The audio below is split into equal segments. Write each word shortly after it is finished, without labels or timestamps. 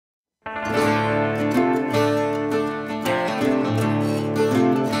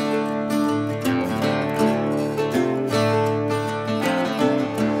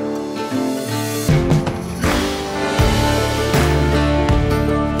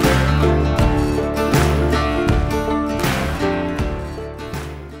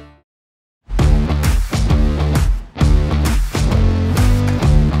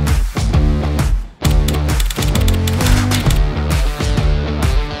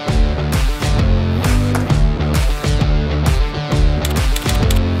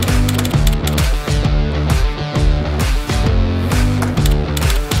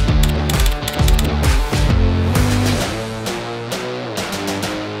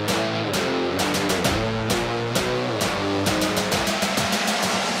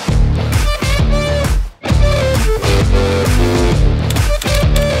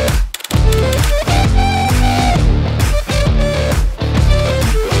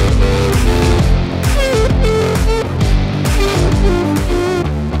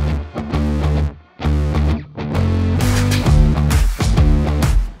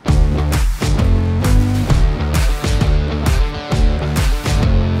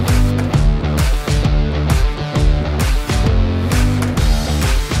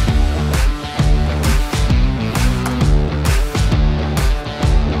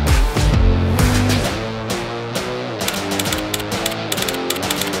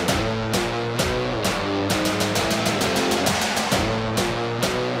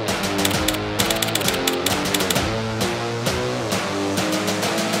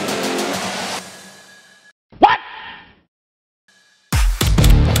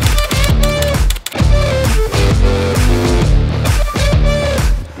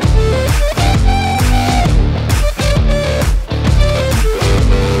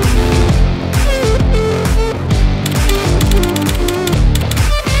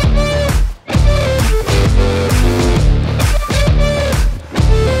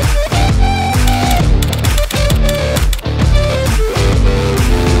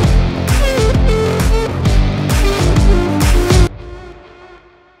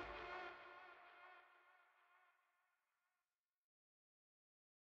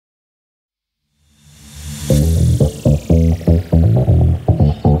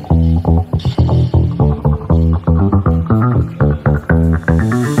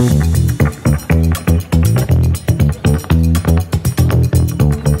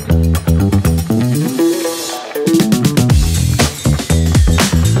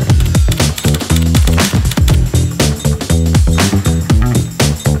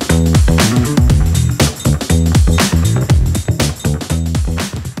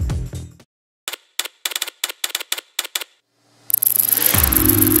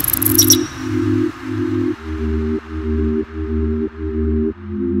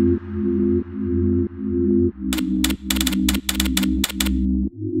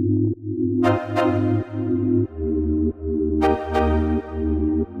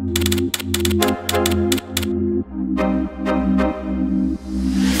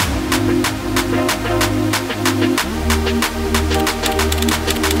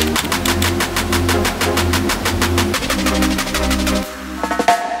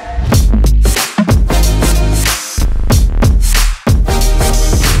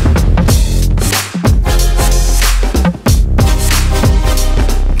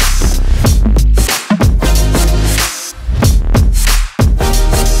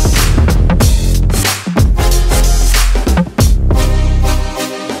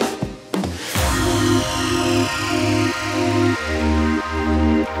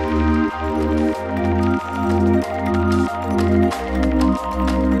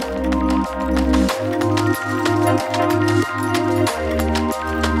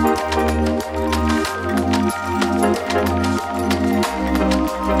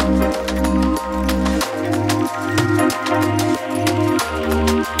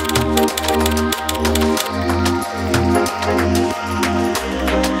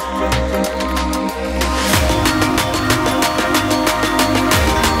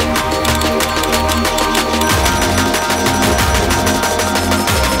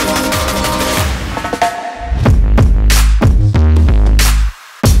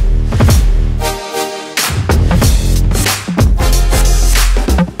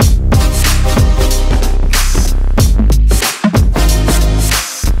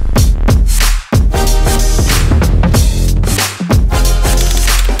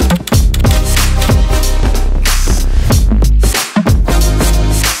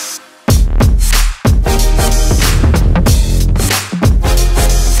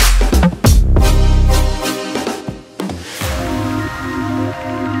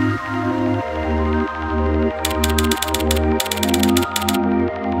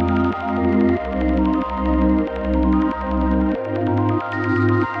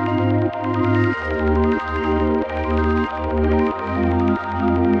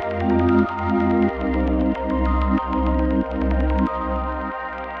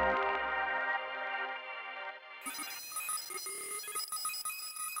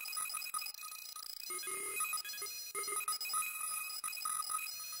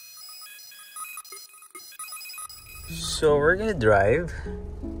So we're gonna drive.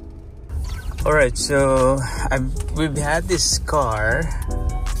 Alright, so we've had this car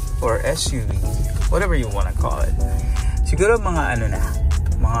or SUV, whatever you want to call it. Siguro mga ano na,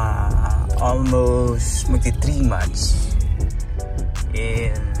 mga almost magti 3 months.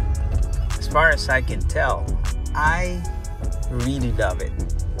 And as far as I can tell, I really love it.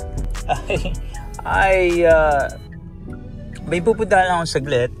 May pupuntahan ako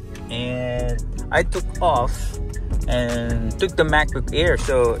saglit and I took off and took the MacBook Air.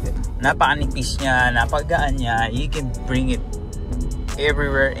 So napakanipis niya, napagaan niya. You can bring it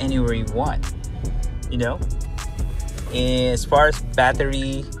everywhere, anywhere you want, you know. And as far as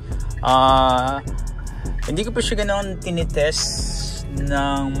battery, hindi ko pa siya ganoon tinitest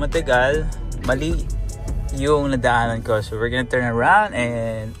ng matagal. Mali yung nadaanan ko. So we're gonna turn around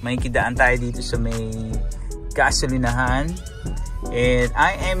and may kidaan tayo dito sa may gasolinahan. And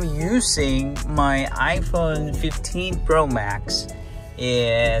I am using my iPhone 15 Pro Max.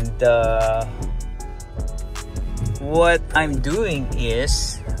 And what I'm doing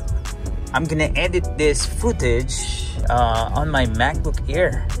is I'm gonna edit this footage on my MacBook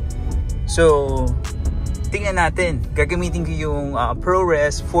Air. So tingnan natin, gagamitin ko yung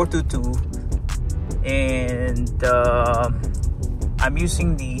ProRes 422 and I'm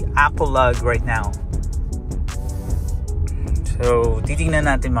using the Apple lug right now. So titingnan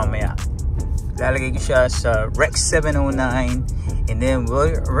natin mamaya. Lalagay ko siya sa Rec 709 and then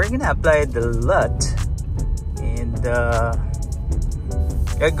we're gonna apply the LUT and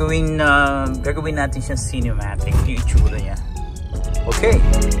gagawin natin siya cinematic yung itsura niya. Okay,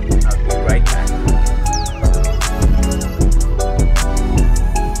 I'll be right back.